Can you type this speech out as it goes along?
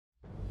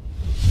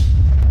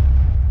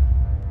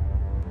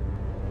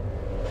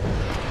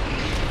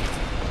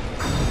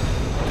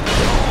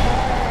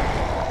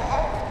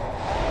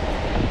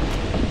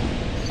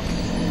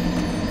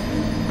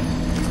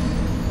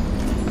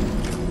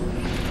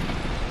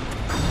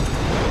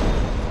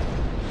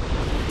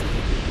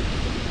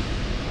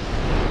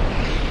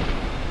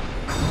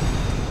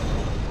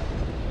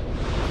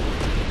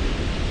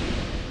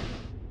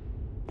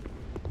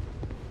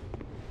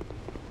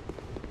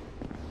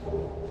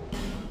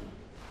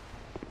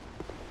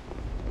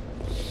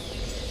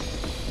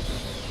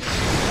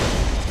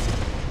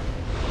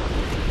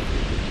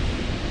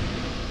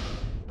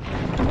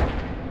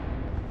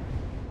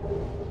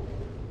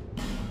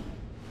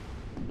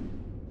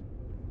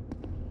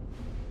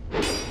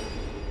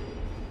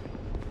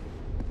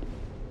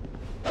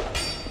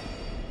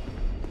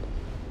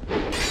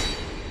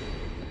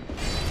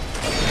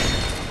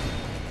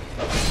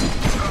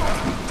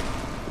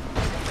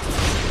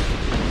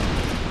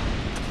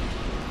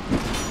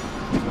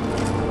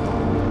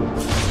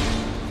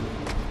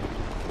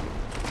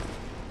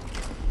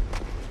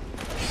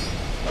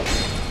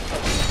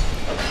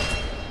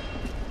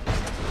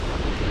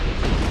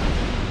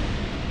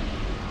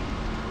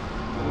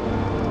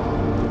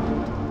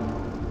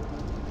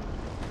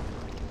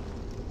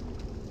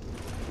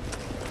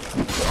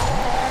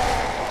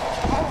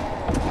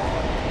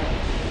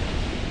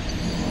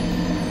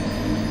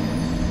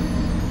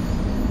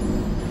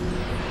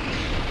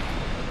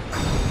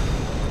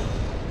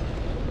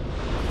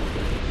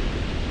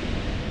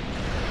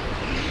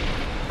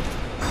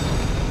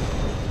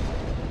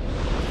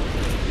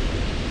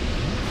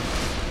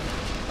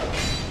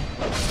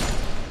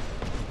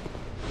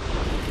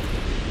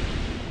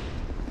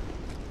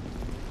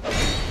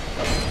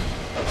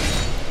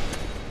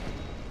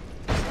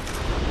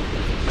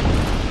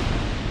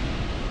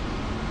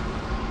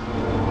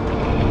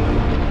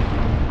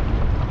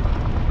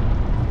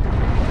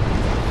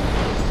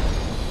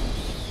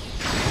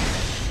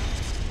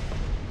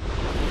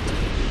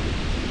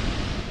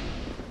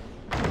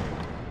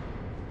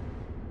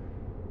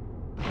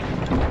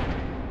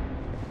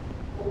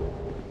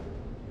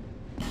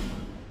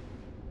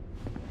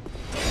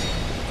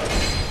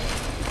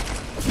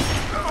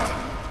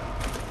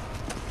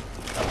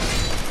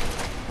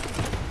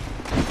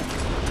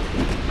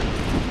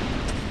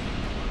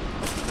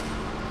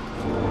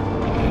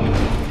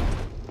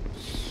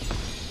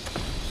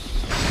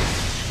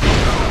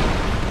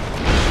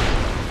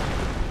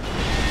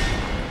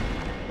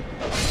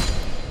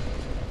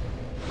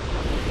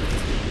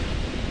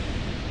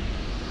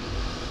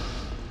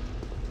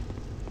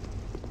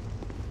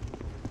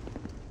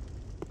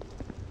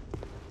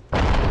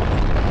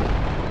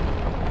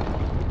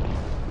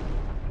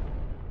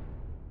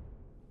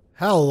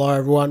Hello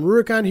everyone,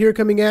 Rurikhan here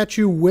coming at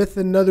you with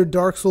another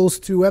Dark Souls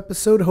 2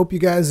 episode. Hope you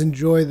guys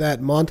enjoy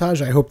that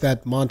montage. I hope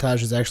that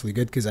montage is actually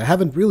good because I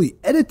haven't really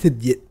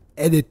edited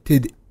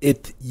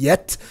it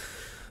yet.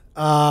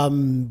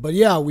 But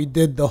yeah, we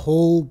did the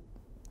whole,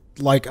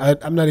 like,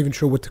 I'm not even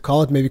sure what to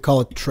call it. Maybe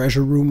call it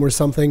treasure room or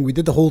something. We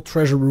did the whole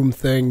treasure room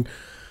thing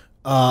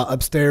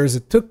upstairs.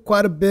 It took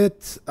quite a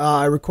bit.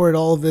 I recorded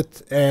all of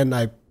it and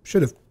I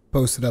should have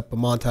posted up a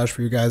montage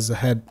for you guys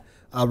ahead.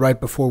 Right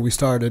before we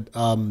started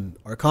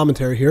our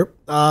commentary here.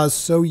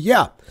 So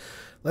yeah,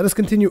 let us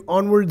continue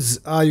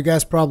onwards. You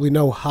guys probably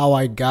know how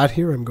I got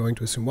here. I'm going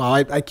to assume. Wow,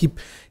 I keep.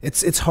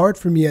 It's hard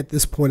for me at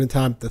this point in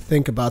time to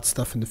think about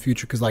stuff in the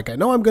future because, like, I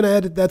know I'm gonna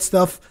edit that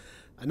stuff.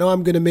 I know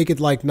I'm gonna make it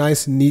like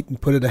nice and neat and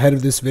put it ahead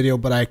of this video,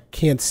 but I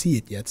can't see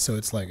it yet. So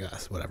it's like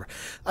whatever.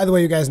 Either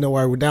way, you guys know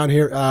why we're down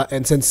here.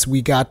 And since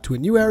we got to a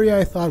new area,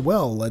 I thought,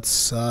 well,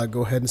 let's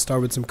go ahead and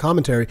start with some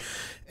commentary.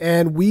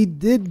 And we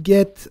did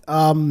get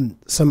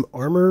some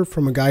armor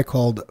from a guy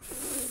called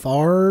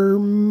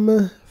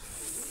Farah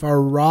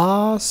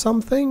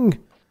something.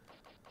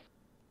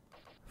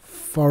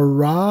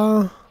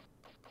 Farah.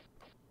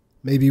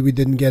 Maybe we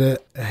didn't get a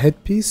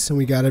headpiece and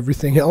we got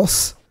everything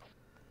else.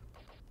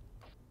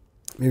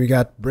 Maybe we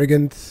got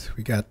Brigand.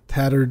 We got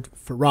Tattered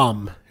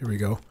Faram. Here we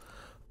go.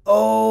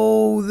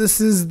 Oh,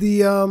 this is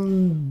the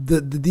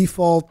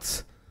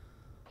default.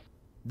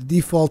 The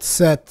default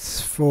set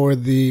for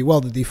the,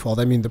 well, the default,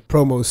 I mean the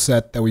promo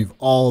set that we've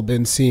all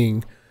been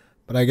seeing.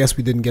 But I guess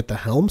we didn't get the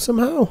helm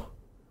somehow?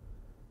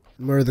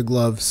 And where are the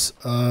gloves?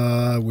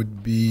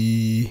 Would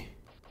be...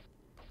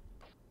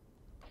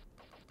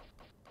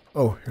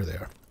 Oh, here they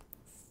are.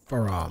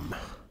 Faram.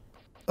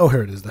 Oh,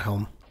 here it is, the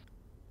helm.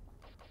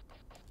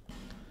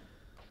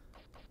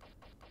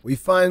 We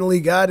finally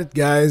got it,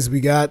 guys.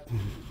 We got...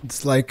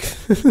 It's like...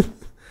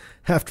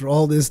 after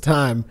all this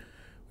time...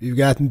 We've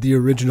gotten the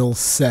original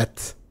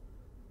set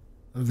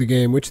of the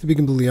game, which, to be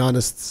completely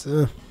honest,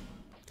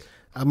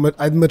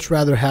 I'd much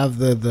rather have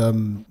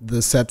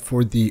the set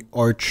for the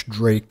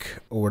Archdrake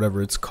or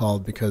whatever it's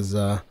called, because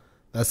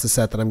that's the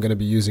set that I'm going to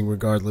be using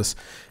regardless.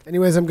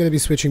 Anyways, I'm going to be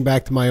switching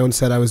back to my own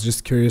set. I was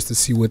just curious to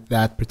see what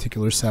that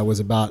particular set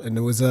was about, and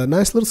it was a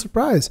nice little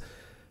surprise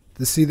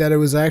to see that it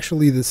was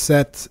actually the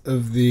set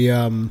of the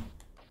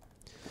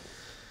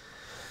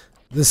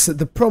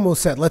promo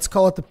set. Let's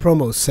call it the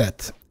promo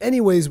set.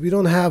 Anyways, we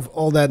don't have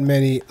all that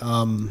many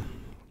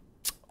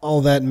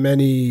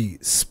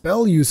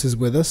spell uses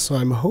with us, so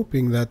I'm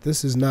hoping that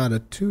this is not a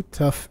too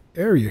tough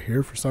area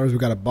here. For starters, we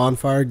got a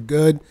bonfire.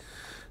 Good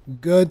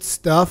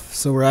stuff.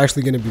 So we're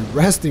actually going to be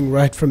resting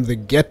right from the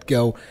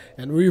get-go,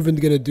 and we're even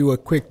going to do a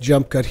quick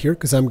jump cut here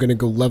because I'm going to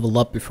go level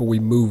up before we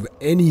move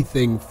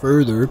anything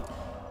further.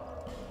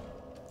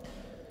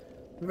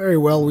 Very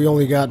well, we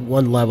only got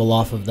one level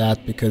off of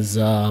that because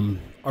our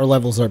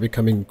levels are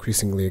becoming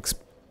increasingly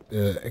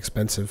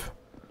expensive.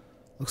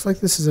 Looks like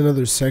this is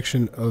another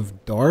section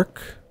of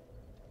dark.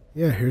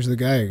 Yeah, here's the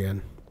guy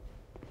again.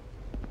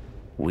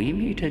 We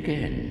meet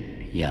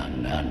again,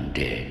 young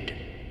undead.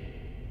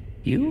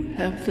 You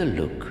have the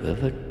look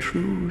of a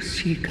true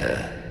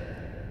seeker.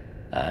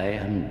 I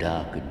am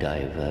Dark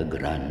Diver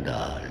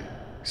Grandal,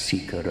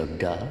 seeker of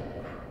dark,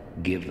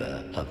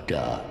 giver of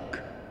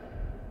dark.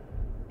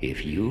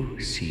 If you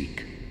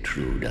seek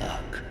true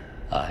dark,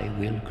 I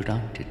will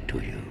grant it to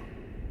you,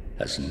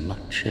 as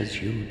much as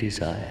you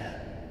desire.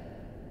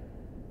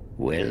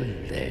 Well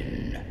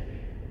then,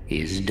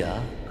 is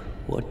dark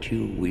what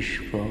you wish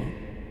for?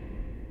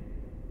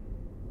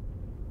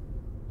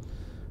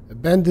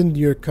 Abandon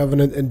your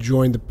covenant and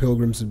join the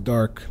Pilgrims of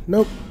Dark.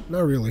 Nope,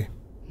 not really.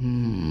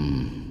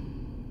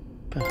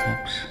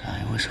 Perhaps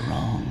I was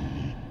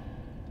wrong.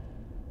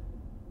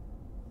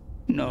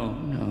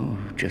 No,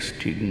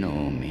 just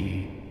ignore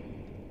me.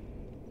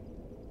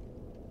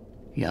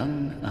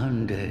 Young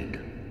undead,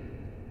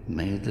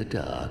 may the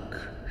dark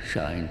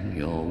shine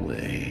your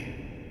way.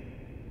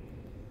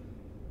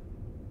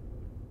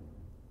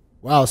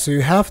 Wow, so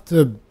you have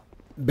to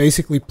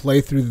basically play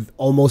through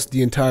almost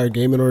the entire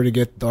game in order to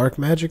get dark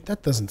magic?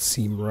 That doesn't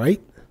seem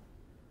right.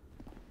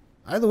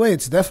 Either way,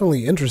 it's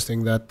definitely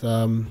interesting that,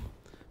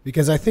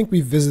 because I think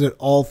we visited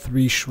all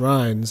 3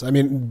 shrines. I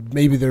mean,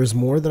 maybe there's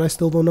more that I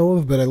still don't know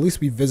of, but at least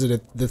we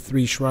visited the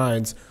 3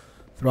 shrines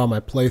throughout my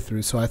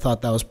playthrough, so I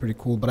thought that was pretty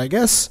cool. But I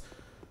guess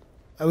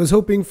I was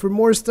hoping for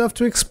more stuff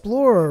to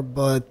explore,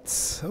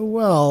 but, oh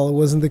well, it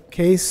wasn't the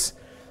case.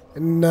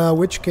 In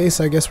which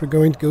case, I guess we're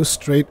going to go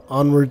straight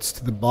onwards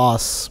to the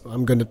boss.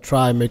 I'm going to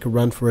try and make a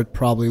run for it,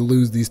 probably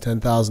lose these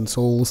 10,000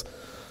 souls.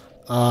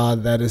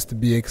 That is to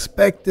be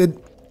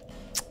expected.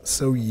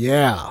 So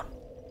yeah.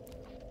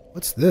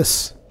 What's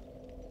this?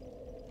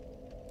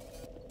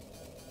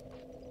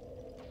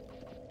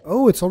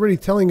 Oh, it's already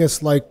telling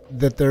us like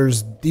that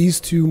there's these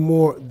 2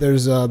 more,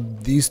 there's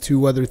these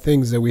 2 other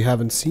things that we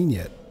haven't seen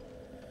yet.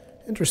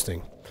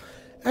 Interesting.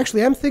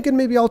 Actually, I'm thinking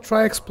maybe I'll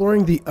try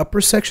exploring the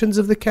upper sections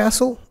of the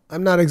castle.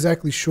 I'm not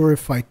exactly sure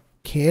if I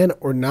can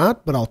or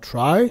not, but I'll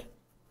try,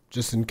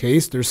 just in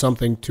case there's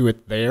something to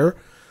it there.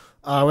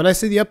 When I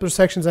say the upper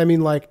sections, I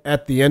mean like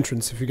at the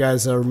entrance. If you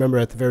guys remember,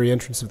 at the very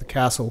entrance of the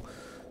castle,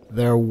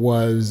 there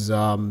was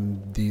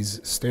these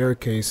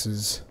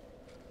staircases.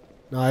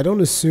 Now, I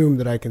don't assume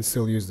that I can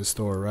still use the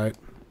store, right?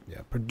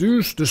 Yeah,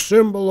 produce the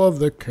symbol of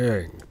the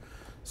king.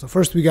 So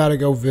first we gotta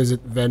go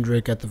visit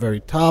Vendrick at the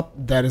very top.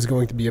 That is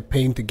going to be a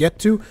pain to get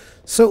to.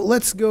 So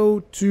let's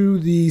go to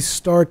the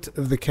start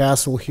of the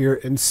castle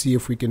here and see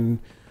if we can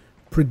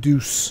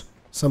produce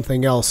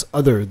something else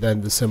other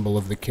than the symbol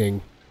of the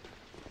king.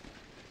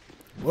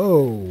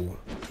 Whoa.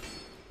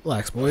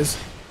 Relax, boys.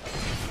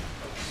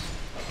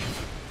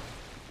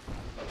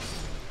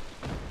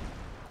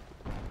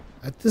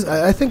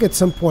 I think at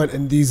some point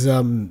in these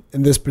in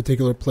this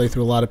particular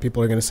playthrough, a lot of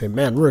people are going to say,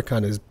 man,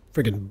 Rurikhan is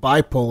friggin'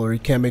 bipolar. He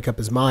can't make up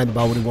his mind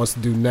about what he wants to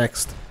do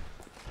next.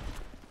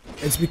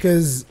 It's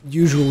because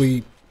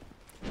usually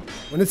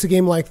when it's a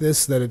game like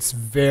this that it's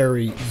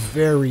very,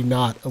 very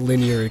not a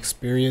linear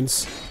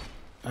experience.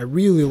 I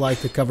really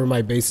like to cover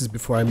my bases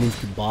before I move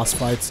to boss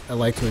fights. I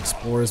like to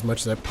explore as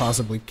much as I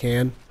possibly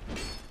can.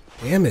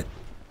 Damn it.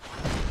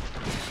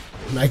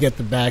 And I get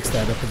the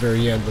backstab at the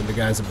very end when the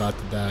guy's about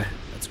to die.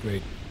 That's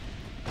great.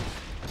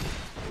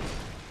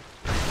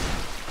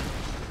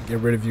 Get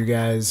rid of you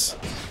guys.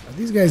 Are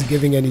these guys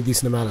giving any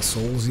decent amount of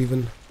souls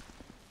even?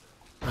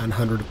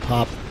 900 a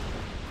pop.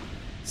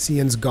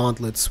 Cian's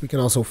gauntlets. We can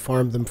also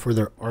farm them for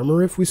their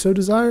armor if we so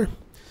desire.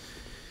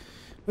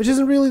 Which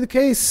isn't really the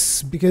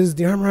case, because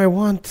the armor I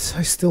want,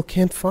 I still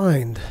can't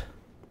find.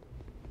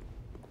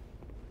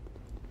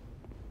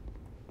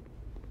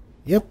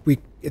 Yep,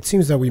 it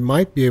seems that we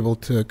might be able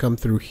to come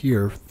through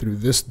here, through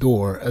this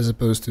door, as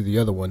opposed to the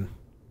other one.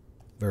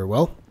 Very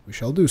well, we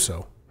shall do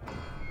so.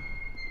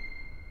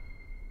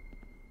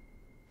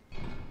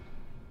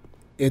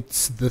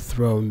 It's the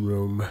throne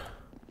room.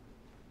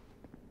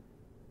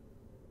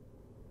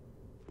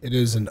 It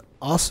is an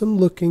awesome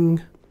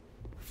looking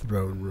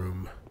throne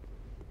room.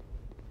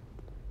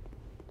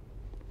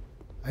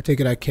 I take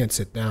it I can't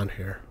sit down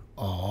here.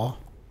 Aww.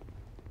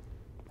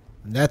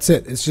 And that's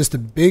it. It's just a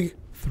big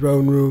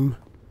throne room.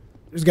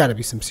 There's got to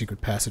be some secret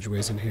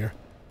passageways in here.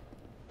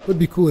 Would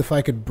be cool if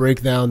I could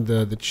break down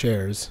the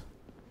chairs.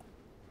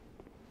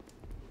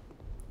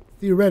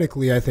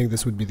 Theoretically, I think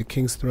this would be the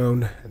king's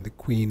throne and the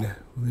queen,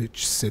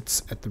 which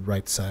sits at the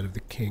right side of the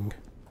king.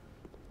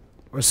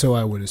 Or so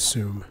I would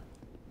assume.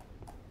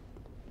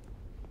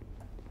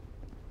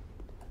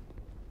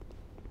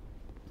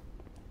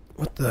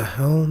 What the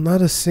hell?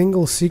 Not a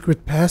single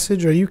secret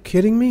passage? Are you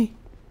kidding me?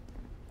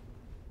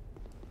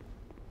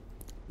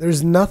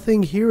 There's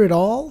nothing here at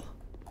all?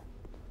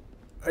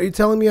 Are you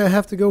telling me I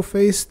have to go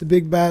face the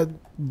big bad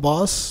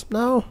boss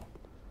now?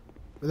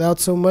 Without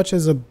so much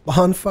as a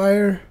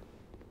bonfire?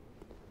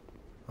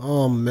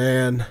 Oh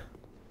man.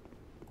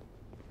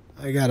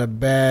 I got a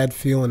bad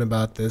feeling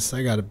about this.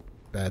 I got a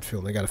bad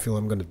feeling. I got a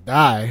feeling I'm gonna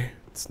die.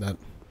 It's not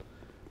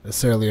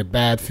necessarily a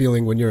bad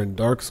feeling when you're in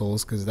Dark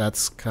Souls, because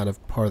that's kind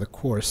of part of the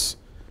course.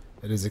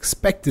 It is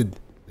expected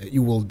that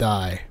you will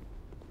die.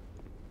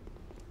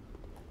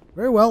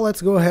 Very well,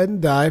 let's go ahead and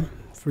die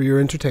for your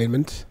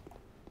entertainment.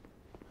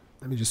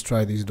 Let me just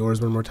try these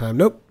doors one more time.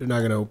 Nope, they're not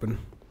going to open.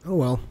 Oh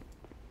well.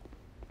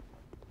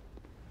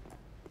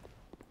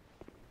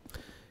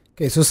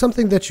 Okay, so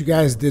something that you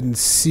guys didn't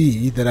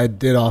see that I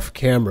did off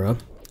camera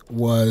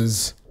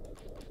was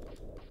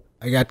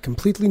I got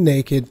completely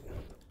naked.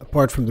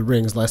 Apart from the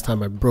rings, last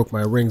time I broke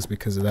my rings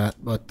because of that,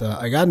 but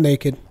I got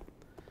naked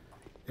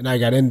and I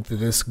got into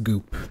this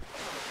goop.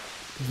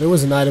 There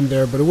was an item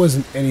there, but it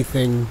wasn't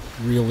anything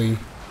really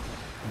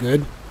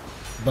good.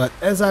 But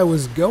as I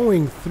was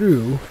going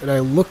through and I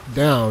looked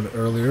down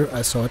earlier,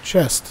 I saw a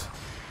chest.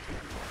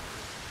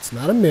 It's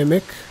not a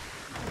mimic,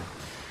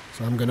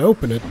 So I'm gonna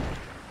open it.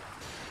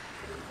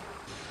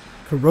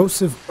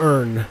 Corrosive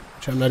urn,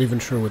 which I'm not even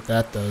sure what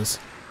that does.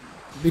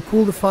 It'd be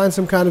cool to find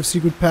some kind of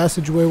secret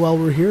passageway while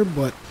we're here,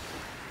 but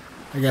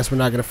I guess we're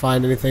not gonna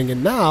find anything.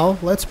 And now,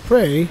 let's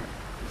pray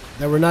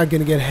that we're not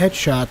gonna get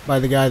headshot by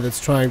the guy that's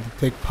trying to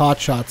take pot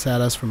shots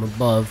at us from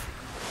above.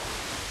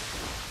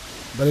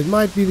 But it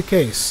might be the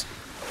case.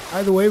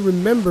 Either way,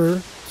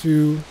 remember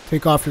to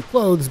take off your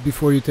clothes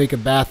before you take a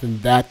bath in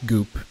that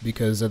goop,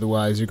 because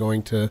otherwise you're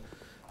going to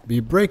be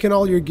breaking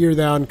all your gear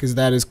down, because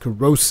that is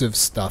corrosive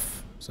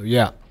stuff. So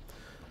yeah.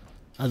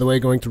 Either way,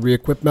 going to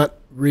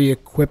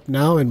re-equip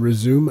now and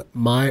resume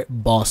my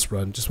boss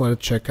run. Just want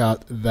to check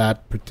out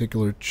that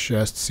particular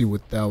chest, see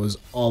what that was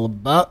all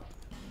about.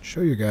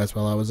 Show you guys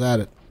while I was at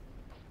it.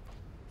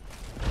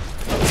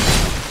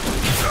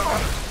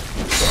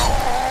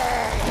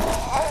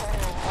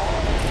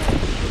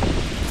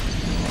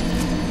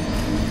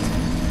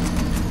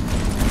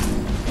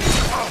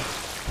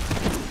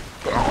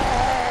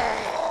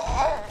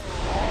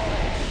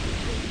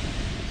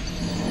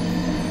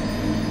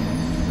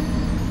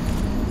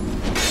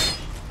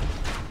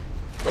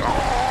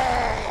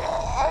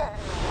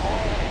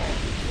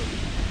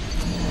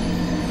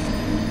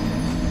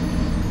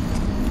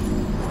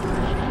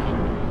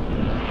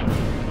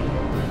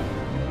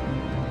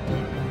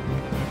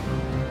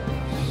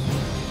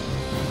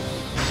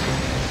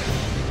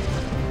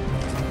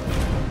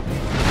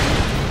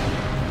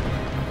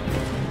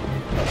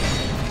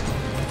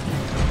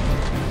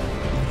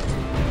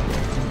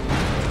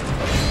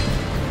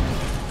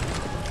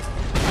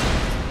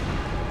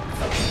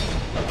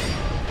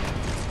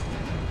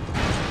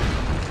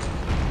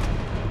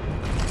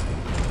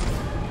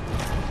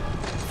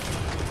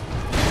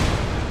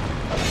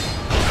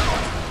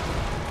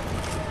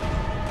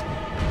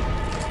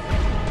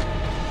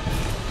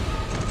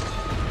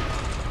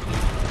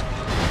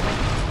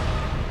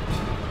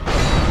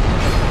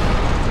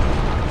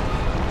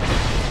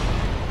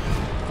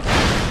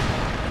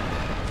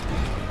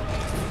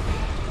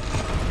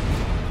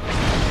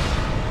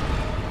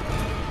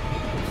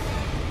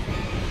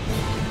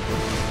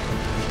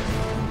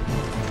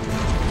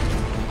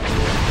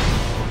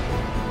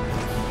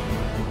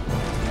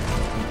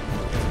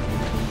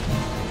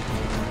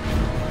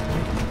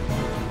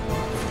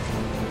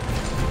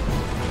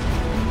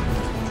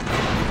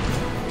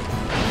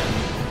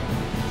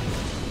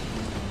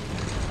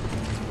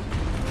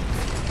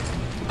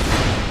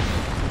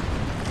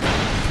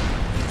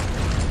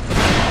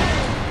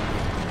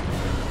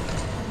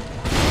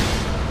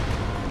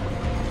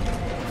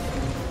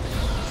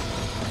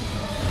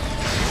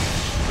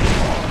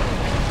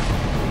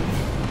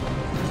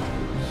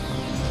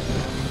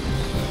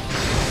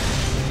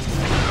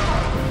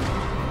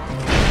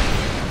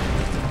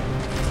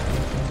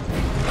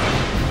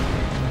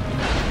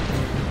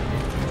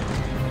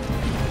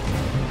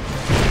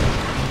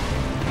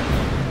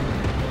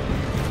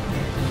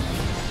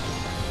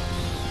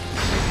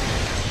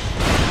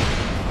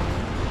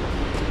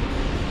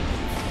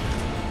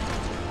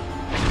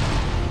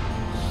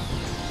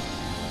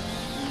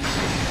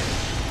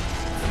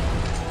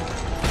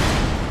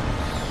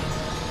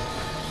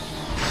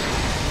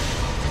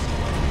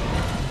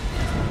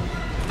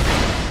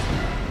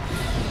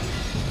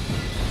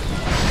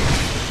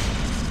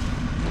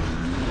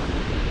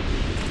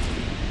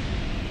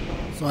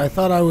 So I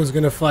thought I was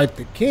going to fight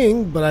the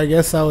king, but I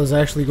guess I was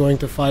actually going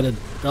to fight a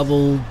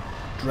double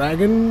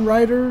dragon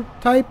rider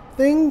type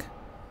thing.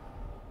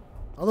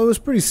 Although it was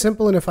pretty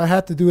simple, and if I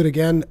had to do it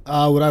again,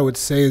 what I would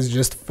say is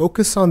just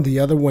focus on the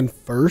other one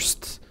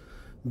first,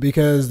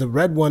 because the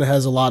red one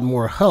has a lot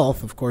more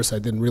health. Of course, I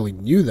didn't really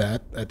knew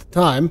that at the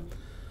time.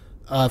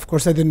 Of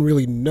course, I didn't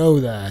really know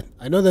that.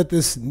 I know that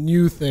this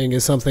new thing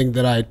is something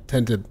that I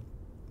tend to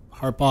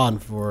harp on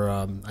for.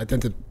 I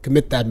tend to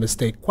commit that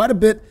mistake quite a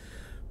bit.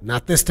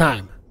 Not this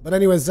time. But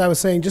anyways, as I was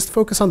saying, just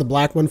focus on the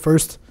black one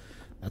first.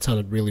 That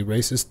sounded really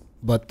racist.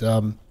 But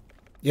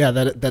yeah,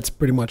 that's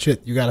pretty much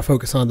it. You got to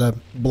focus on the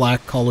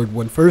black colored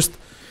one first.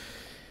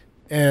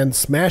 And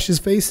smash his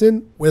face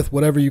in with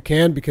whatever you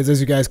can. Because as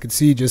you guys can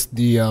see, just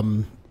the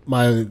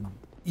my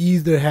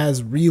either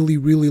has really,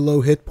 really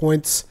low hit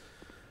points,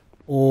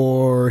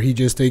 or he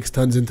just takes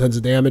tons and tons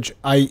of damage.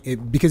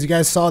 Because you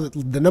guys saw that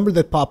the number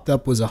that popped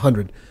up was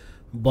 100.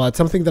 But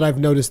something that I've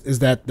noticed is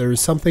that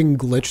there's something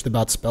glitched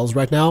about spells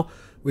right now,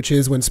 which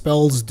is when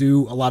spells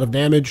do a lot of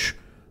damage,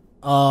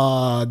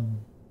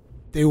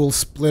 they will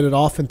split it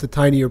off into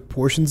tinier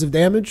portions of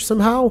damage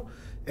somehow,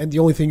 and the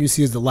only thing you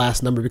see is the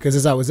last number. Because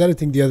as I was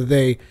editing the other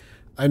day,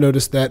 I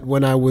noticed that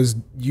when I was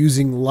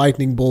using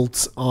lightning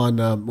bolts on,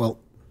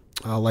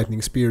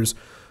 lightning spears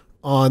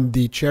on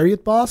the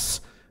chariot boss,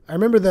 I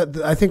remember that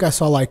I think I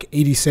saw like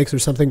 86 or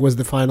something was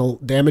the final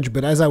damage,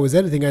 but as I was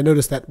editing, I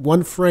noticed that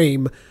one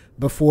frame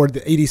before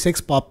the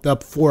 86 popped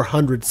up,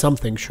 400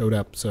 something showed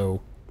up,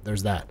 so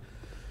there's that.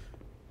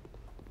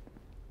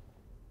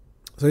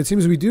 So it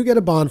seems we do get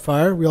a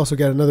bonfire. We also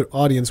get another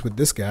audience with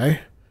this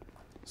guy.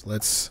 So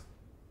let's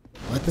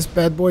light this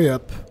bad boy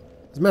up.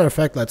 As a matter of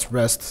fact, let's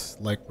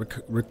rest, like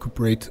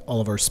recuperate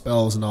all of our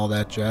spells and all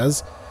that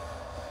jazz.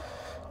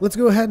 let's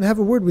go ahead and have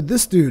a word with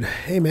this dude.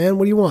 Hey man,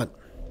 what do you want?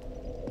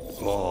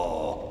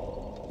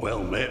 Oh,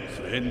 well met,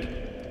 friend.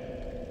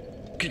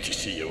 Good to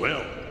see you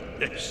well.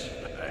 Yes,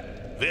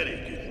 very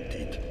good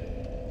indeed.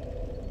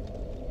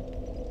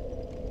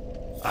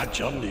 I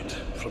journeyed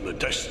from the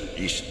distant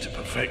east to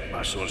perfect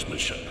my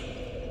swordsmanship.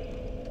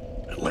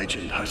 And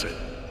legend has it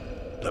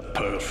that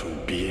powerful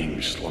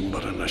beings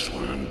slumber in this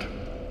land.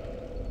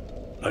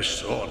 This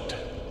sword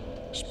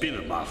has been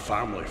in my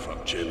family for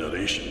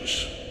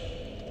generations,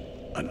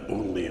 and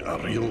only a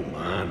real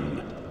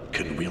man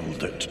can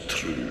wield it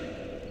true.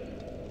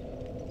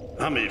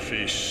 I may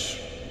face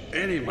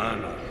any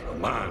manner of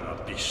man or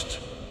beast,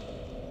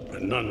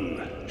 but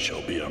none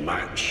shall be a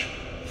match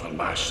for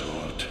my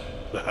sword.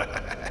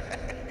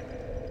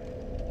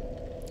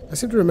 I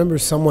seem to remember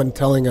someone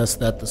telling us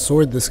that the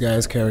sword this guy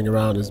is carrying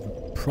around is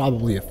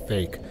probably a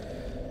fake.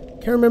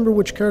 Can't remember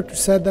which character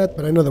said that,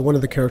 but I know that one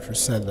of the characters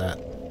said that.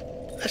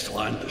 This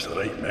land is a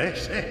right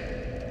mess, eh?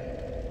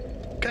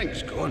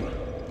 King's gone.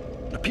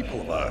 The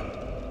people have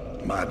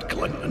a mad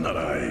glint in their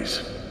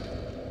eyes.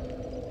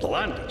 The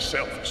land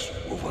itself is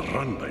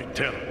overrun by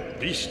terrible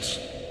beasts.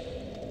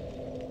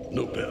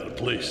 No better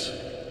place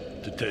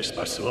to test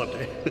my sword,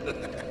 eh?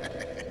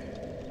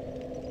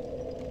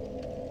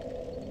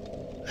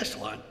 This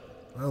land.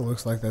 Well,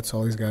 looks like that's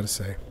all he's got to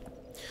say.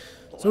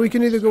 So we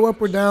can either go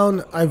up or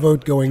down. I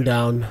vote going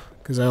down,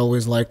 because I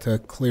always like to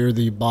clear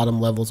the bottom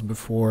levels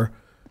before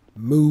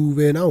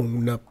moving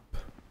on up.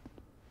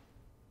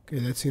 Okay,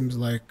 that seems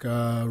like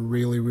a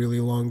really, really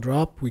long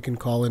drop. We can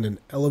call in an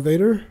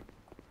elevator.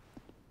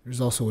 There's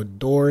also a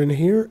door in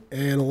here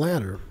and a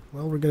ladder.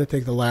 Well, we're going to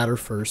take the ladder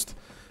first.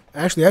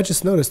 Actually, I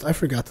just noticed I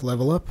forgot to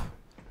level up.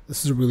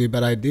 This is a really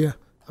bad idea.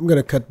 I'm going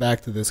to cut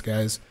back to this,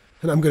 guys.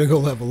 And I'm going to go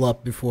level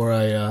up before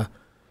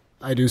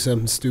I do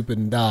something stupid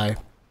and die.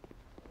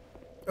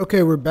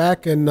 Okay, we're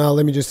back, and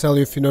let me just tell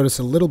you, if you notice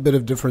a little bit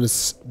of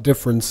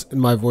difference in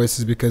my voice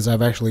is because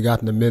I've actually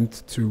gotten a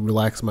mint to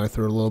relax my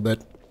throat a little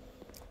bit.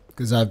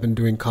 Because I've been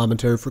doing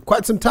commentary for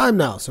quite some time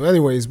now. So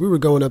anyways, we were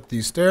going up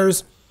these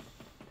stairs,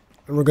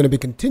 and we're going to be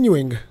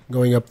continuing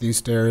going up these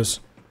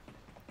stairs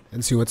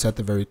and see what's at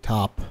the very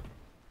top.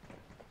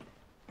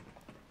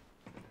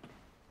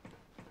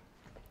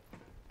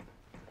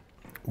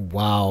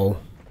 Wow.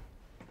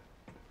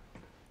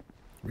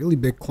 Really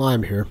big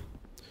climb here.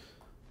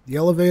 The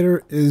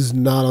elevator is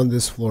not on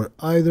this floor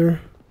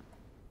either.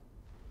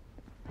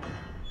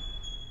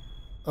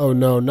 Oh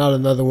no, not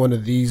another one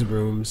of these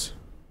rooms.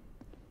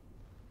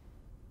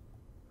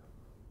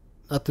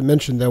 Not to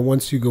mention that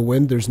once you go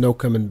in, there's no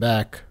coming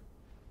back.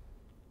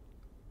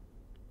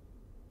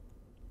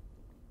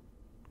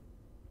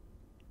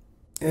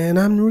 And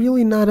I'm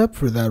really not up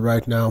for that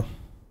right now.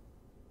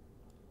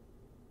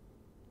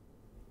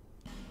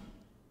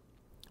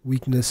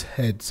 Weakness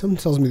head. Someone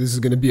tells me this is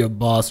going to be a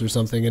boss or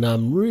something, and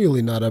I'm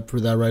really not up for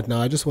that right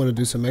now. I just want to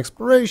do some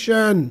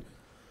exploration.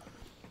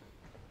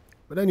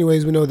 But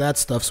anyways, we know that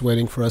stuff's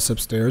waiting for us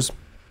upstairs.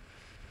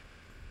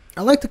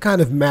 I like to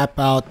kind of map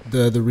out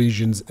the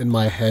regions in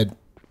my head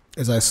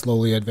as I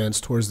slowly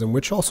advance towards them,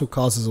 which also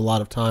causes a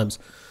lot of times.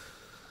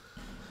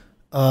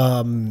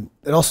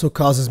 It also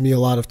causes me a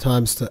lot of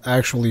times to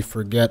actually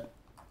forget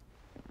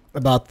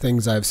about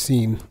things I've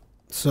seen.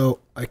 So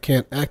I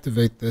can't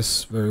activate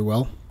this very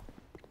well.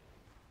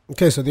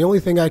 Okay, so the only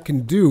thing I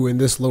can do in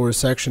this lower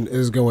section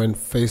is go and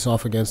face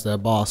off against that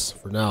boss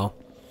for now.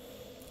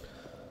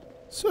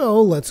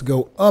 So let's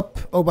go up.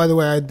 Oh, by the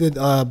way, I did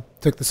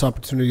took this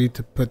opportunity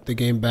to put the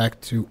game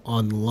back to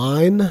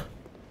online.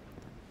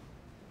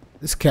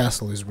 This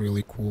castle is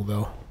really cool,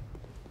 though.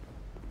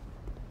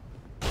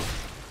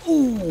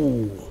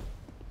 Ooh!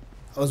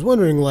 I was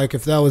wondering, like,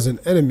 if that was an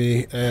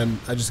enemy and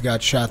I just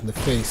got shot in the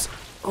face.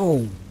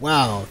 Oh,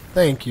 wow.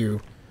 Thank you.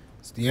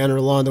 It's the Anne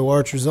Rolando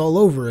archers all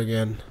over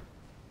again.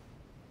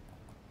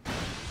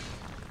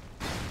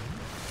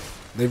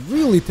 They've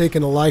really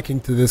taken a liking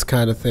to this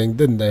kind of thing,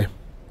 didn't they?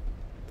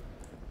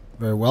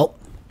 Very well.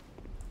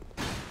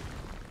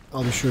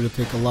 I'll be sure to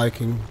take a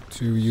liking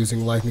to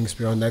using lightning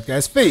spear on that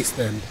guy's face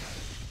then.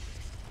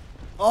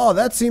 Oh,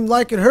 that seemed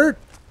like it hurt.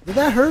 Did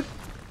that hurt?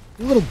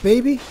 You little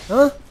baby,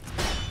 huh?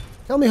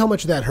 Tell me how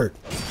much that hurt.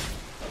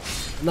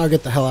 And now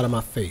get the hell out of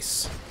my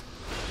face.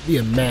 Be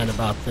a man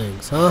about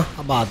things, huh?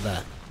 How about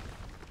that?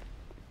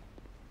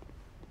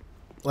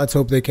 Let's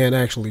hope they can't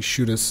actually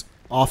shoot us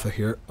off of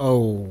here.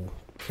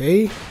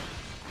 Okay.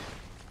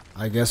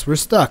 I guess we're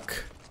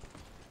stuck.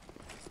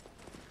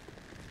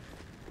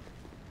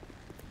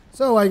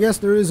 So I guess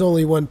there is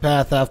only one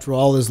path after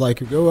all, is like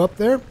you go up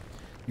there,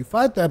 you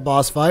fight that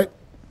boss fight,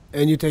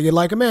 and you take it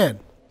like a man.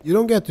 You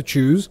don't get to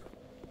choose.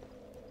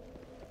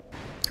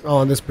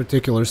 Oh, in this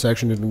particular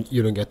section,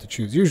 you don't get to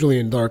choose. Usually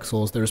in Dark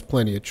Souls, there's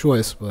plenty of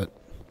choice, but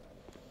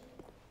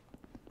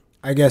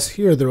I guess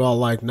here they're all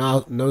like,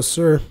 no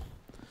sir.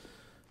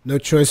 No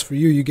choice for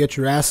you. You get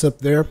your ass up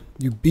there.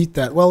 You beat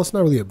that. Well, it's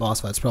not really a boss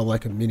fight. It's probably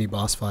like a mini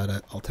boss fight.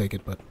 I'll take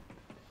it, but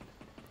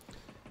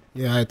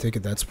yeah, I take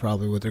it that's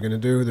probably what they're going to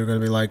do. They're going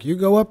to be like, you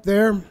go up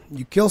there,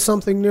 you kill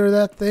something near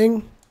that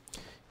thing,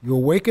 you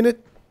awaken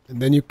it,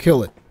 and then you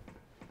kill it.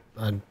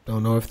 I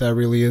don't know if that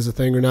really is a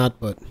thing or not,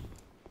 but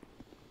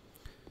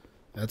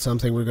that's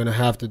something we're going to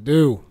have to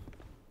do.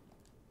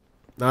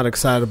 Not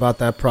excited about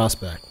that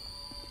prospect.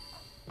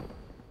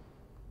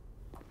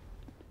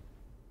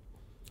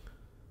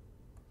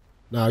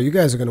 Now, you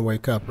guys are going to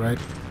wake up, right?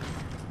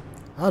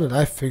 How did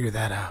I figure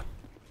that out?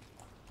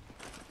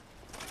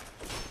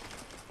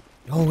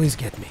 You always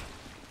get me.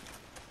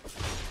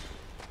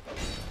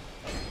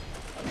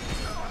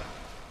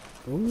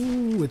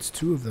 Oh, it's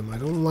two of them. I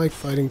don't like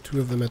fighting two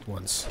of them at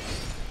once.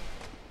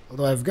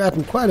 Although I've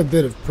gotten quite a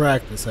bit of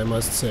practice, I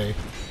must say.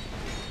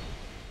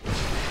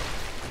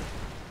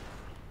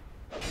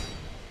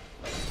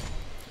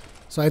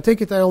 So I take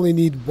it I only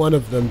need one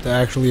of them to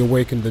actually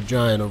awaken the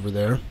giant over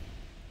there.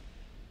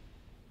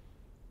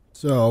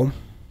 So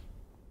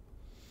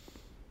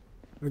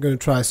we're going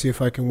to try to see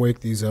if I can wake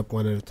these up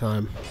one at a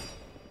time.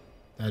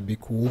 That'd be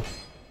cool.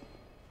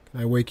 Can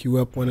I wake you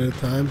up one at a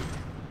time?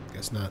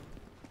 Guess not.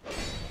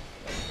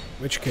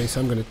 In which case,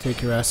 I'm going to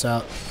take your ass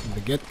out from the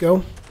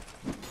get-go.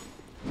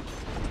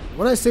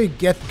 When I say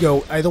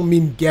get-go, I don't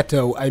mean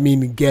ghetto, I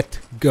mean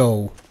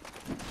get-go.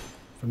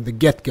 From the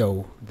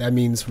get-go, that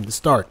means from the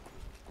start.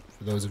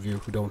 For those of you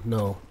who don't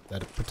know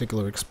that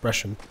particular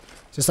expression.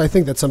 Just I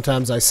think that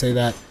sometimes I say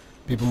that,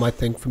 people might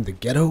think from the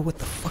ghetto? What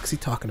the fuck's he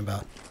talking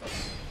about?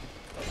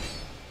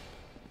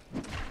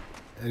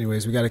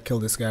 Anyways, we gotta kill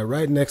this guy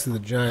right next to the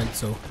giant,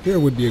 so here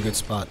would be a good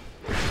spot.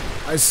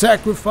 I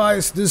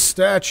sacrifice this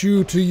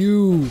statue to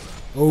you,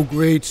 O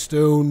great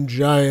stone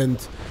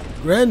giant.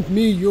 Grant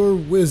me your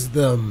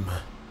wisdom.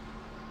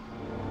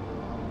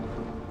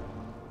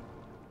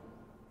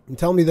 And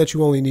tell me that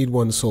you only need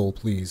one soul,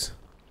 please.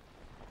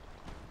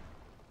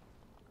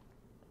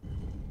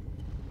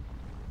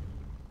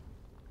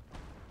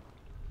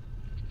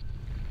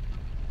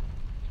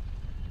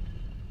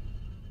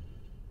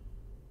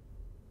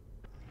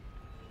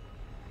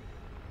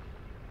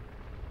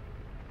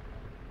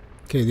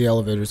 Okay, the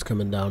elevator's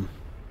coming down.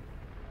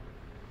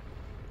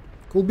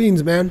 Cool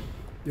beans, man.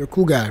 You're a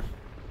cool guy.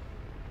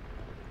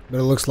 But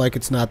it looks like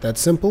it's not that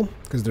simple,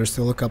 because there's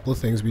still a couple of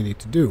things we need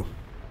to do.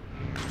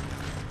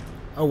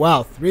 Oh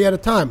wow, 3 at a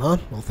time, huh?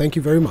 Well, thank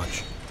you very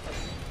much.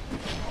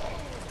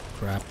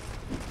 Crap.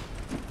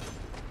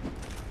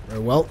 Very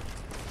well.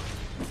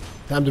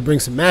 Time to bring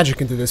some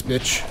magic into this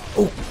bitch.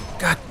 Oh,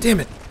 god damn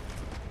it.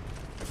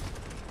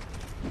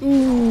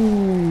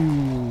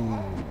 Ooh.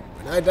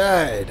 And I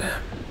died.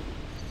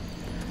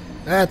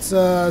 That's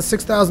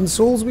 6,000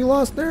 souls we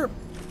lost there.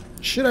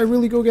 Should I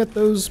really go get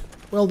those?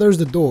 Well, there's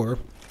the door.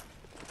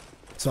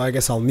 So I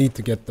guess I'll need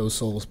to get those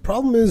souls.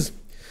 Problem is,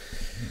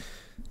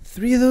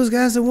 3 of those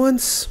guys at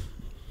once?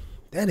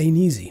 That ain't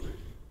easy.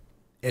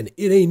 And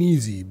it ain't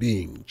easy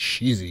being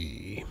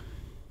cheesy.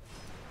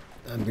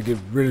 Time to get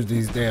rid of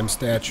these damn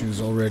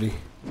statues already.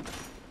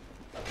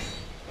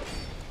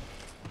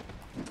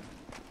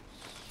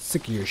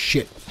 Sick of your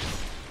shit.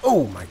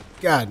 Oh my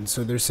god, and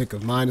so they're sick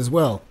of mine as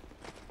well.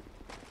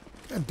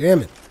 God damn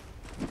it.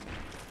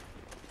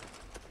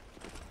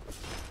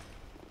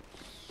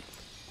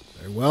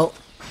 Very well.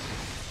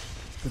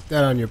 Put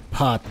that on your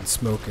pot and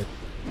smoke it.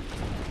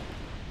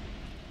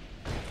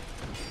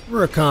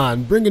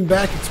 Rurikhan, bringing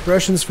back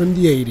expressions from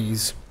the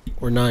 80s.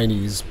 Or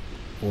 90s.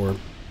 Or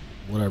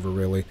whatever,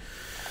 really.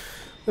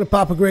 I'm gonna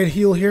pop a great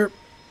heal here.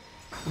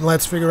 And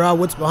let's figure out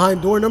what's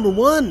behind door number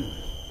 1.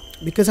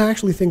 Because I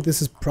actually think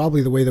this is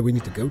probably the way that we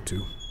need to go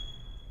to.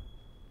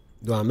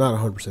 Though I'm not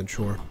 100%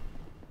 sure.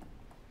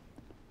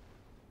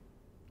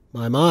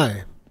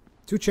 My.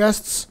 2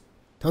 chests,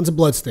 tons of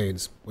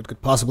bloodstains. What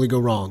could possibly go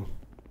wrong?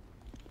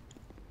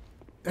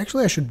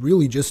 Actually, I should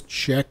really just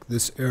check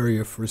this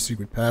area for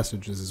secret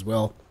passages as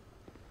well.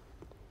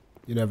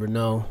 You never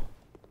know.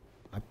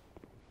 I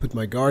put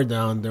my guard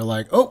down, they're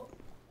like, oh!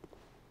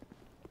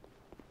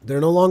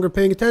 They're no longer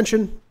paying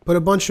attention. Put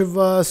a bunch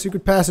of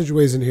secret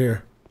passageways in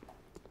here.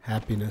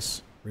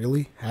 Happiness.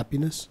 Really?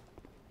 Happiness?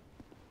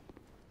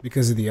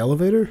 Because of the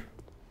elevator?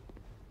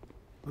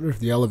 I wonder if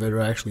the elevator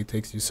actually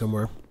takes you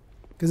somewhere.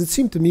 Because it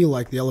seemed to me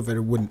like the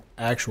elevator wouldn't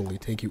actually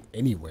take you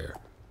anywhere.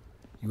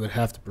 You would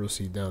have to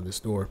proceed down this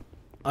door.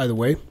 Either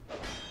way,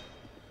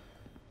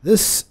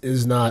 this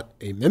is not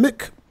a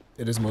mimic.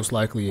 It is most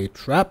likely a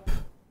trap.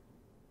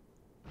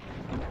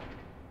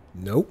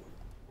 Nope.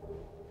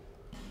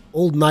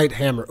 Old Knight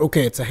Hammer.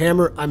 Okay, it's a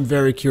hammer. I'm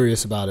very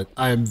curious about it.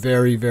 I am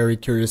very, very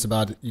curious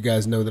about it. You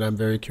guys know that I'm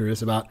very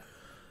curious about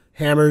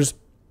hammers.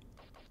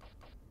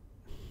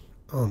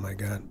 Oh my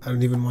god. I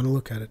don't even want to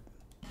look at it.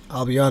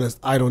 I'll be honest,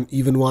 I don't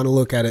even want to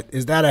look at it.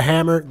 Is that a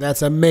hammer?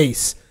 That's a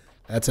mace.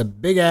 That's a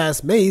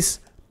big-ass mace,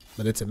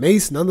 but it's a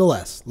mace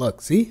nonetheless.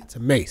 Look, see? It's a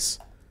mace.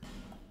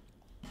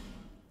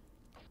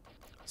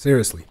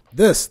 Seriously.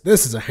 This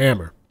is a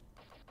hammer.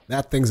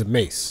 That thing's a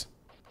mace.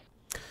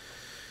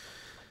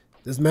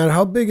 Doesn't matter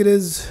how big it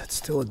is, it's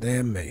still a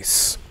damn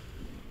mace.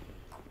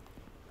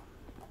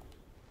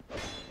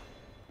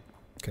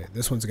 Okay,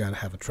 this one's got to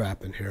have a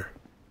trap in here.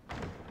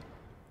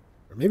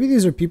 Or maybe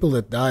these are people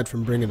that died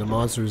from bringing the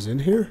monsters in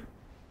here?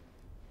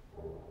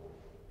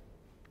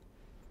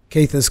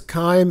 Kaitha's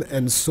Kime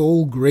and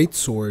Soul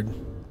Greatsword.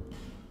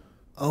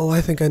 Oh,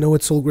 I think I know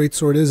what Soul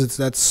Greatsword is. It's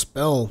that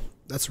spell.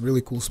 That's a really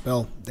cool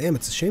spell. Damn,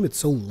 it's a shame it's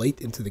so late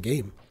into the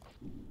game.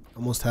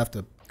 Almost have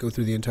to go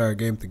through the entire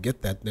game to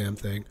get that damn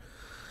thing.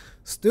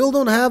 Still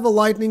don't have a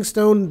lightning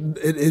stone.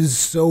 It is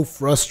so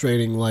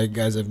frustrating, like,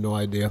 guys have no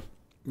idea.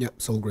 Yep,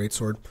 Soul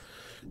Greatsword.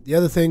 The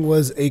other thing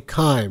was a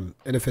Chime,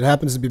 and if it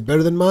happens to be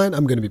better than mine,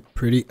 I'm going to be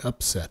pretty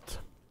upset.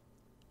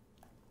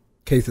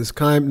 Kaitha's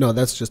Chime. No,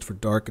 that's just for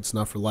dark. It's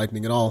not for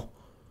lightning at all.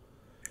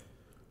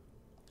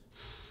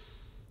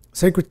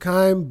 Sacred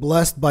Chime,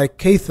 blessed by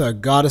Kaitha,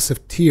 goddess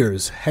of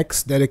tears.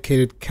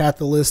 Hex-dedicated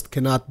catalyst,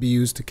 cannot be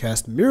used to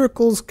cast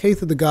miracles.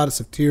 Kaitha, the goddess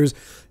of tears,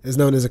 is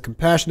known as a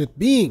compassionate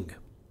being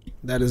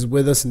that is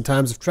with us in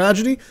times of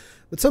tragedy,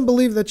 but some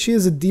believe that she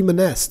is a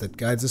demoness that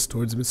guides us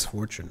towards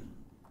misfortune.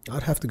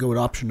 I'd have to go with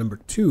option number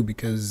 2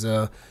 because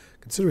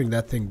considering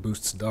that thing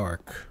boosts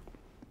dark.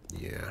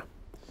 Yeah.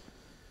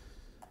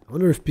 I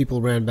wonder if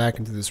people ran back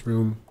into this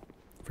room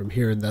from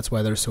here and that's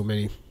why there's so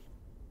many.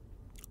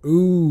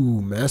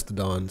 Ooh,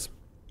 mastodons.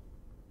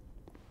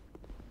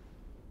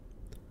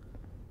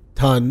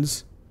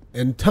 Tons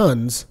and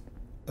tons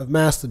of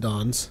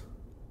mastodons.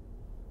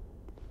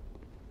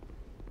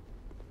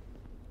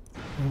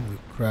 Holy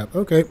crap.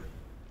 Okay.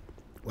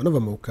 One of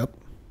them woke up.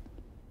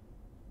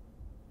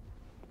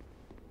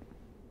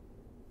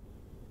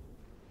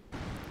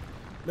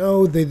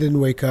 No, they didn't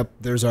wake up.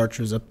 There's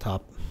archers up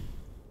top.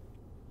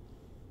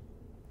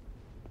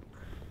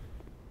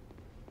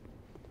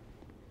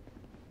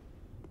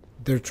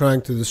 They're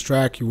trying to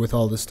distract you with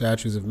all the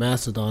statues of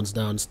mastodons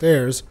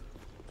downstairs.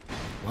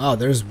 Wow,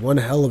 there's one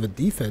hell of a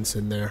defense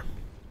in there.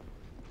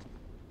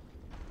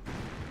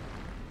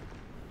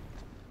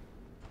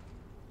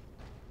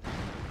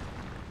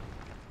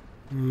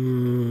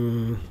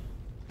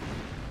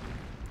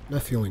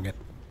 Not feeling it.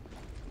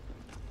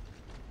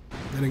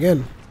 And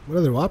again, what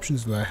other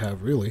options do I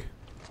have, really?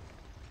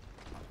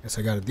 Guess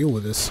I gotta deal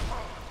with this.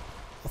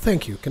 Oh,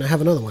 thank you. Can I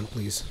have another one,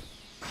 please?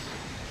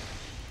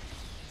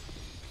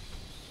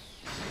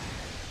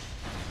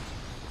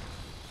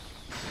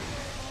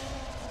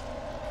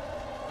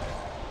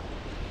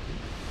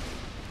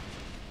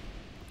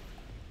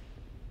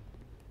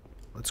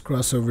 Let's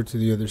cross over to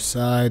the other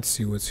side,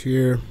 see what's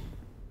here.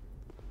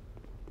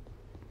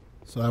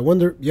 So I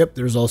wonder, yep,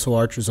 there's also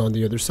archers on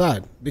the other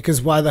side.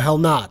 Because why the hell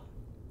not?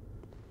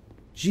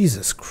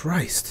 Jesus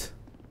Christ.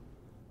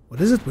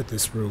 What is it with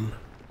this room?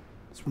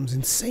 This room's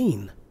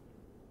insane.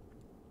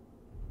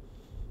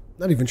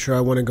 Not even sure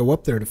I want to go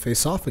up there to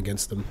face off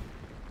against them.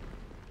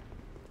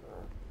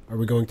 Are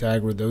we going to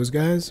aggro those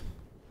guys?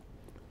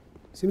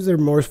 Seems they're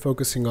more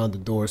focusing on the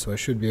door, so I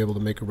should be able to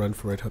make a run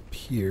for it up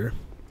here.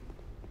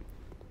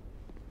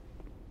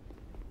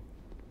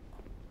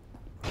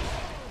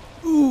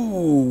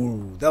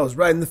 Ooh, that was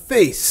right in the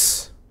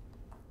face.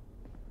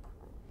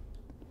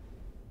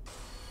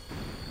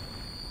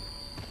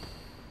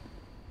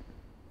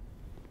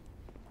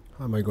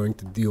 How am I going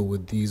to deal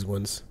with these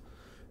ones?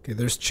 Okay,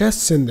 there's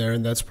chests in there,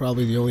 and that's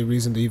probably the only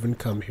reason to even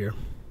come here.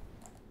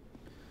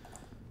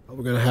 But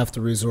we're going to have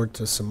to resort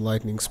to some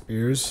lightning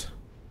spears.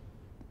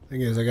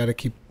 Thing is, I got to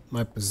keep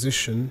my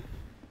position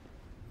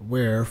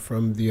aware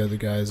from the other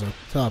guys up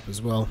top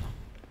as well.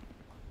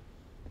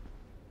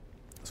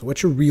 So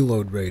what's your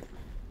reload rate?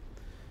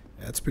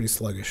 Yeah, that's pretty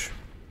sluggish.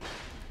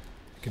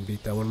 I can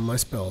beat that one with my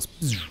spells.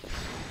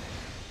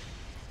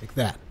 Like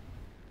that.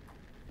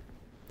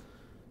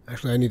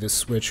 Actually, I need to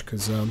switch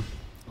because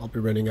I'll be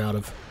running out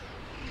of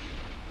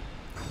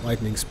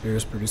lightning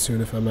spears pretty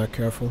soon if I'm not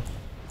careful.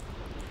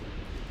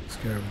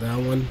 Take care of that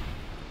one.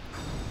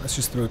 Let's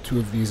just throw 2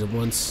 of these at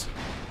once.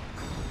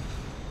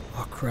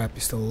 Oh crap,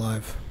 he's still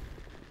alive.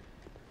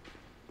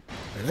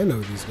 And I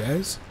know these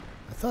guys.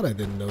 I thought I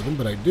didn't know them,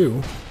 but I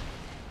do.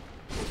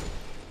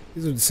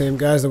 These are the same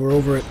guys that were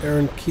over at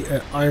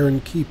Iron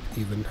Keep,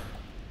 even.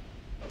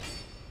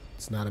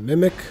 It's not a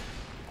mimic.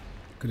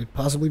 Could it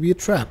possibly be a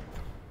trap?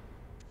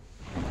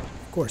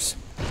 Of course.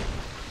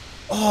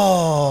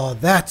 Oh,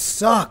 that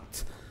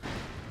sucked!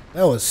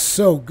 That was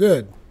so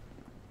good.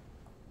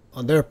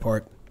 On their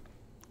part.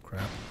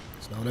 Crap.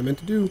 That's not what I meant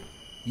to do.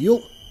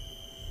 Yeet.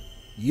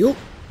 Yeet.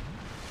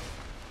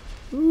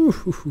 Ooh,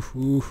 hoo, hoo,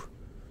 hoo.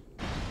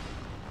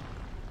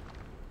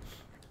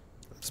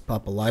 Let's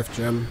pop a life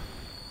gem.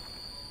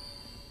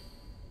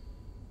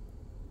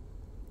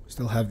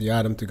 Still have the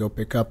item to go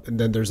pick up, and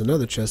then there's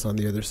another chest on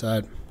the other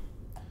side.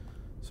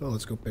 So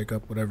let's go pick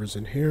up whatever's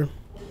in here.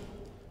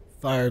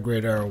 Fire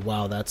Great Arrow.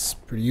 Wow, that's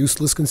pretty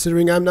useless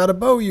considering I'm not a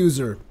bow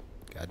user.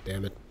 God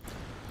damn it.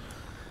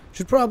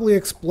 Should probably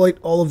exploit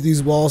all of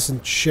these walls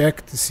and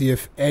check to see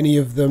if any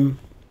of them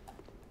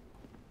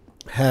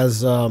has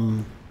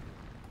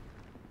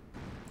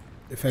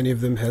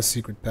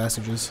secret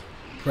passages.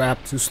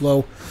 Crap, too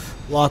slow.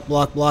 Block,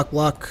 block, block,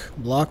 block,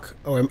 block.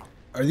 Oh,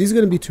 are these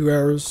going to be 2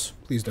 arrows?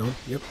 Please don't.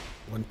 Yep.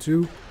 1,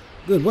 2.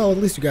 Good. Well, at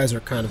least you guys are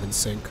kind of in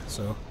sync,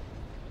 so.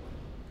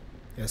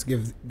 Yes,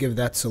 give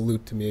that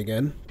salute to me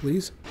again,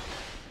 please.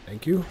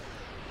 Thank you.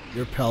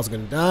 Your pal's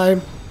going to die.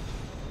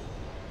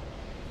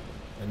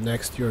 And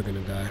next, you're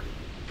going to die.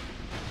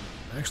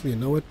 Actually, you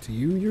know what? To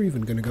you, you're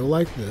even gonna go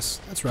like this.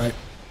 That's right.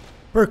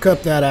 Perk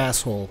up that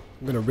asshole.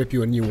 I'm gonna rip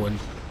you a new one.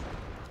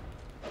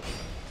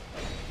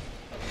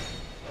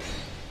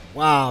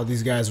 Wow,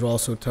 these guys are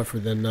also tougher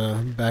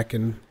than back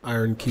in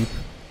Iron Keep.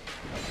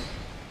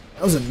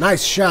 That was a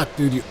nice shot,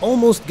 dude. You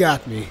almost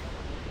got me.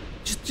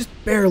 Just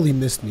barely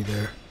missed me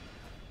there.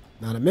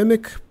 Not a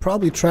mimic.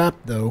 Probably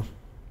trapped, though.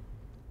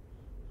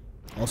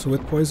 Also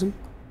with poison?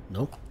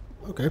 No.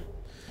 Okay.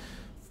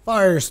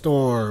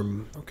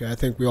 Firestorm. Okay, I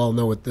think we all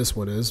know what this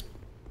one is.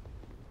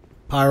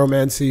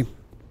 Pyromancy.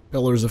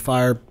 Pillars of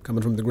fire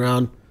coming from the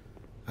ground.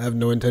 I have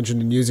no intention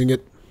in using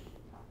it.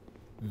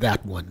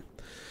 That one.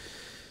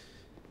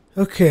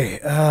 Okay,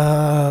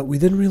 we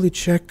didn't really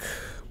check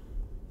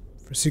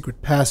for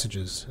secret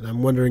passages, and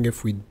I'm wondering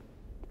if we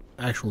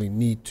actually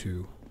need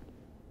to.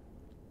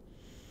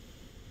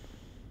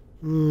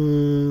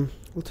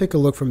 We'll take a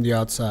look from the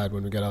outside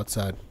when we get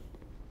outside.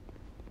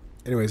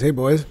 Anyways, hey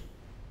boys.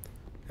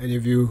 Any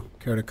of you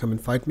care to come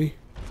and fight me?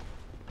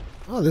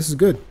 Oh, this is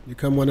good. You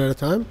come one at a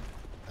time?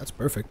 That's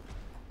perfect.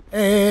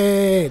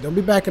 Hey, don't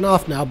be backing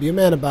off now. Be a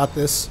man about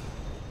this.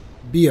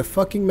 Be a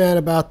fucking man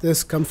about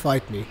this. Come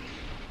fight me.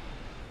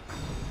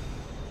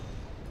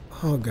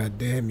 Oh,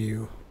 goddamn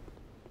you.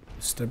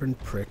 Stubborn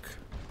prick.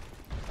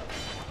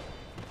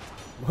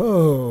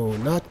 Whoa,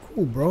 not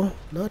cool, bro.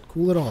 Not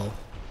cool at all.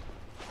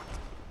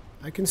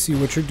 I can see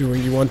what you're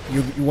doing. You want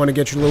to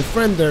get your little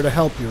friend there to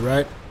help you,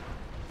 right?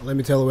 Well, let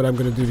me tell you what I'm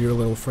going to do to your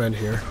little friend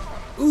here.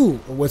 Ooh,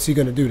 well, what's he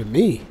going to do to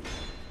me?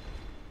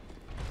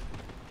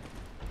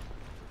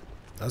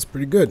 That's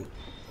pretty good.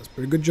 That's a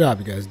pretty good job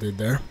you guys did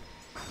there.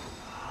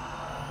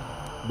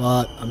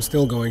 But I'm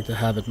still going to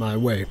have it my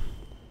way.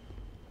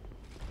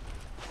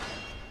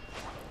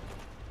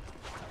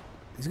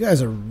 These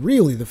guys are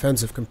really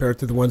defensive compared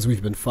to the ones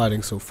we've been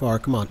fighting so far.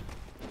 Come on.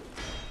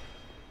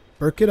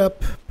 Perk it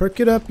up.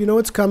 Perk it up. You know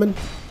it's coming.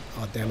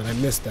 Oh, damn it. I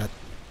missed that.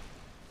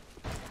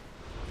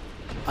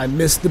 I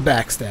missed the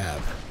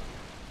backstab.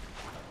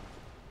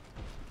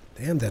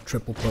 Damn, that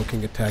triple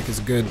poking attack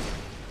is good.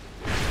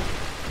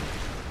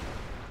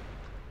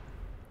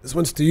 This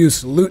one's to you.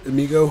 Salute,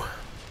 amigo.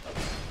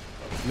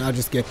 Now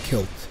just get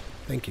killed.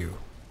 Thank you.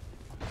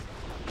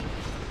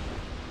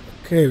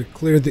 Okay, we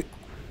cleared the...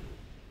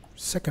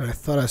 Second, I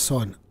thought I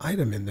saw an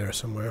item in there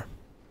somewhere.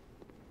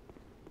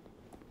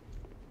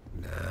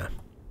 Nah.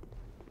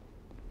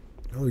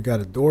 Oh, we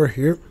got a door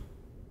here.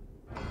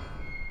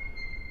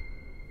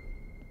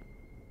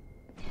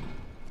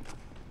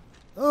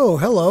 Oh,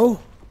 hello.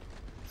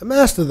 A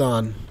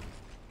mastodon.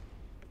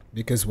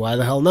 Because why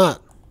the hell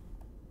not?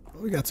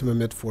 Well, we got some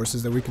emit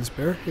forces that we can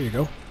spare. Here you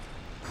go.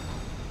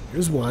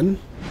 Here's one.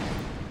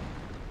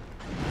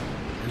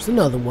 Here's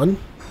another one.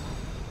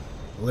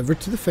 Deliver it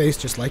to the face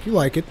just like you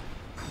like it.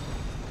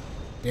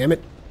 Damn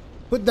it.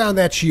 Put down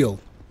that shield.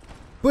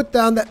 Put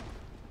down that...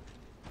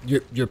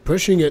 You're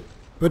pushing it.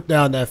 Put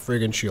down that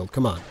friggin' shield.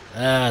 Come on.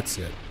 That's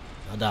it.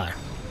 I'll die.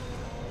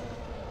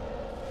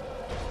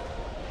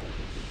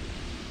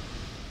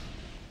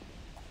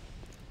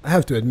 I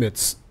have to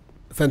admit,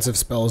 offensive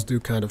spells do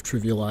kind of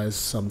trivialize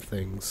some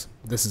things.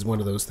 This is one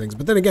of those things.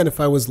 But then again, if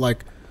I was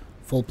like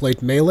full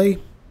plate melee,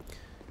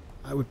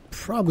 I would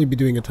probably be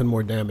doing a ton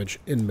more damage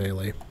in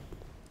melee.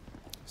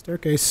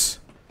 Staircase.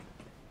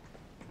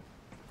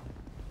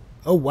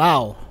 Oh,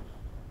 wow.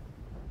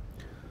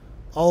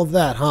 All of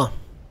that, huh?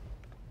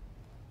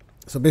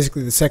 So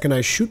basically, the second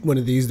I shoot one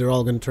of these, they're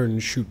all going to turn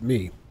and shoot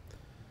me.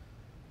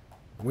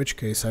 In which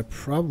case, I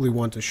probably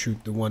want to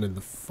shoot the one in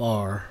the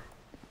far.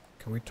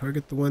 Can we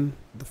target the one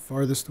the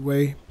farthest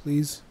away,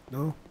 please?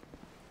 No?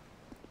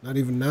 Not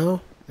even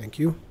now? Thank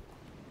you.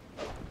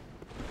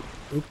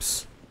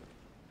 Oops.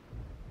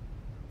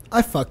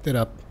 I fucked it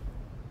up.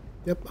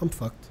 Yep, I'm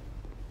fucked.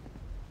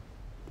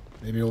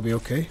 Maybe it'll be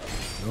okay.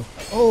 No.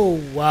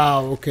 Oh,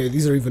 wow. Okay,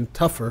 these are even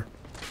tougher.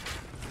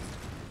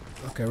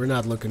 Okay, we're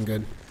not looking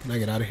good. Can I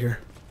get out of here?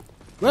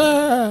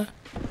 Ah!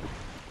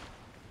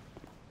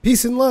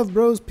 Peace and love,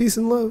 bros. Peace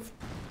and love.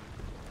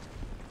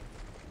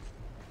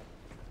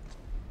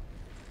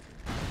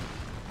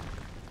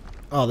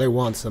 Oh, they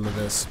want some of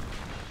this.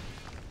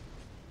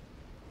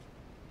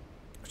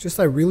 It's just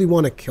I really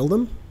want to kill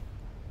them.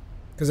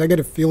 Because I get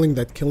a feeling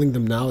that killing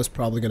them now is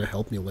probably going to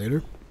help me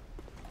later.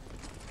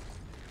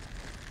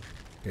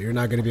 Okay, you're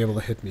not going to be able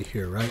to hit me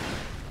here, right?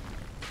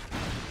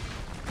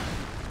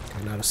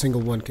 Okay, not a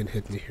single one can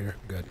hit me here.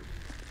 Good.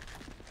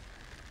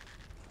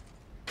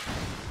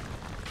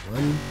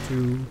 1,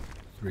 2,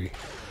 3.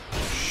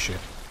 Shit.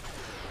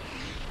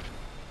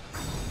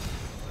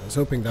 I was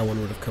hoping that one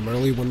would have come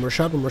early. One more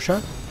shot, one more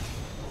shot.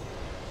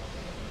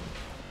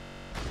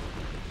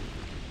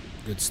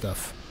 Good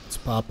stuff. Let's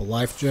pop a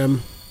life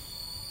gem.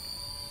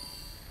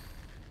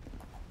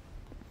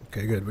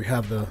 Okay, good. We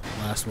have the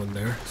last one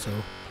there, so...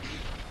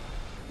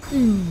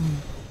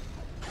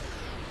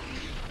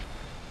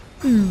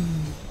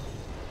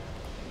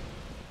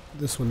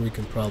 This one we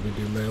can probably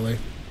do melee.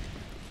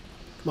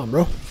 Come on,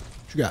 bro.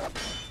 What you got?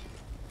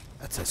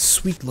 That's a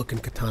sweet looking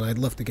katana. I'd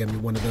love to get me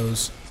one of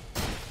those.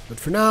 But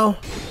for now,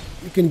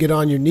 you can get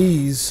on your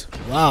knees.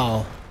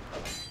 Wow.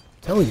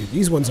 telling you,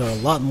 these ones are a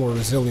lot more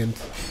resilient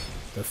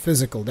to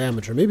physical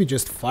damage, or maybe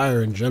just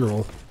fire in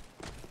general.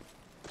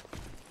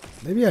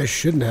 Maybe I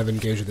shouldn't have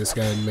engaged this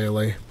guy in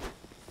melee.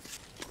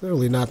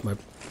 Clearly not my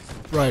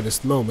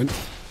brightest moment.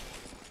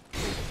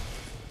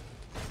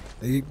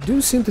 They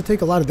do seem to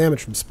take a lot of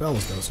damage from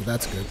spells, though, so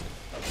that's good.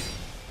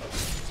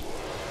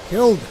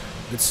 Killed!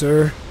 Good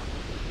sir.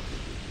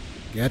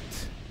 Get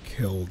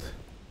killed.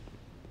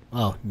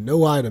 Wow,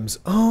 no items.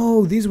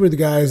 Oh, these were the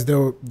guys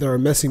that are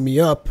messing me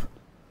up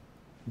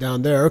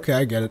down there. Okay,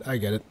 I get it, I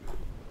get it.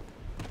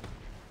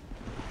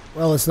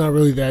 Well, it's not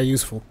really that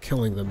useful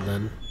killing them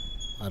then,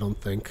 I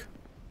don't think.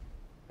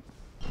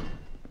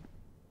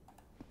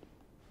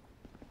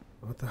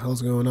 What the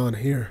hell's going on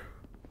here?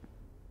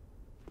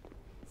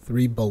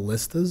 3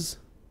 ballistas?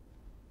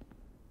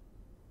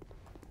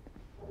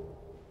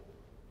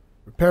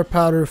 Repair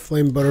powder,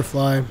 flame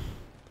butterfly.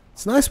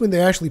 It's nice when they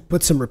actually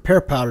put some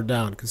repair powder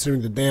down,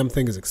 considering the damn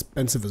thing is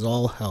expensive as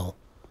all hell.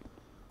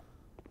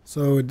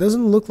 So it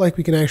doesn't look like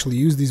we can actually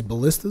use these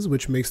ballistas,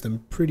 which makes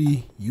them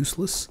pretty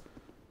useless.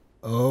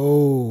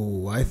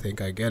 Oh, I think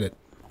I get it.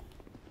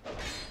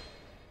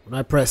 When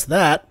I press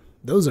that,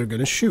 those are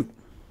gonna shoot.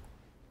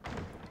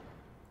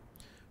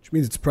 Which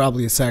means it's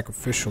probably a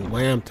sacrificial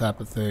lamb type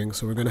of thing,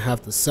 so we're gonna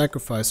have to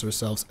sacrifice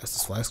ourselves.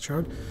 Estus Flask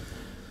Shard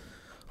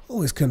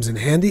always comes in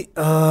handy,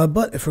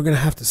 but if we're gonna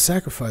have to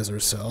sacrifice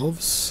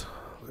ourselves,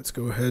 let's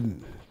go ahead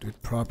and do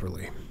it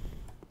properly.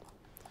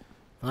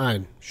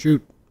 Fine,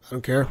 shoot, I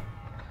don't care.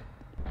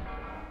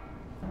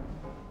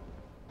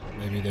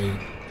 Maybe they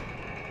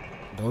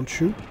don't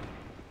shoot?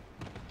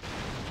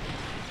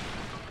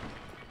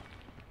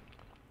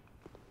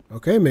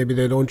 Okay, maybe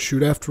they don't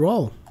shoot after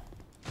all.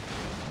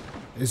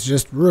 It's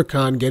just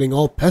Rurikhan getting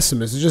all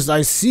pessimist. It's just,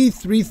 I see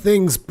 3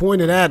 things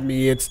pointed at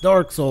me. It's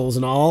Dark Souls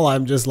and all.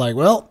 I'm just like,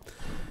 well,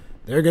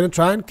 they're going to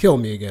try and kill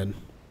me again.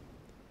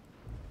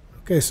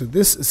 Okay, so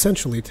this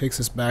essentially takes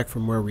us back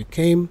from where we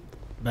came,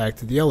 back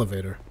to the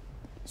elevator.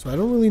 So I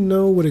don't really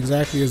know what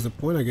exactly is the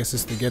point. I guess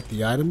it's to get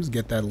the items,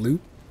 get that loot.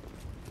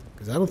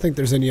 Because I don't think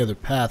there's any other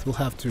path. We'll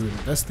have to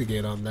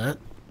investigate on that.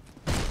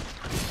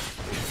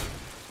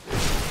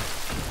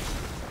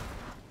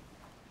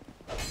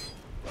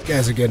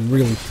 Guys are getting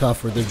really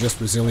tough, or they're just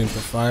resilient to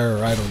fire,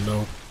 or I don't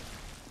know.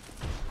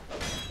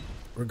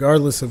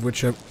 Regardless of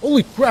which,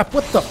 holy crap!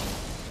 What the?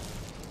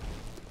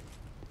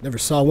 Never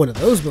saw one of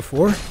those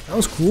before. That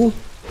was cool.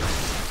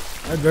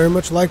 I'd very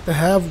much like to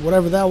have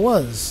whatever that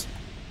was.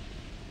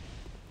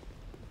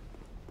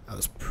 That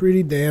was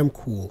pretty damn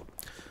cool.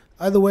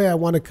 Either way, I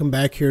want to come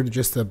back here to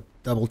just to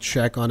double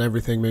check on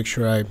everything, make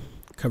sure I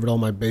covered all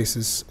my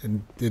bases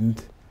and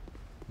didn't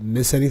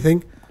miss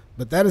anything.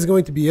 But that is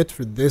going to be it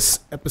for this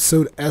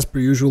episode. As per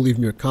usual, leave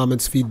me your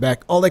comments,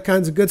 feedback, all that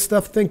kinds of good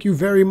stuff. Thank you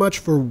very much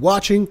for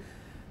watching,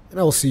 and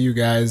I will see you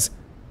guys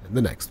in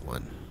the next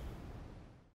one.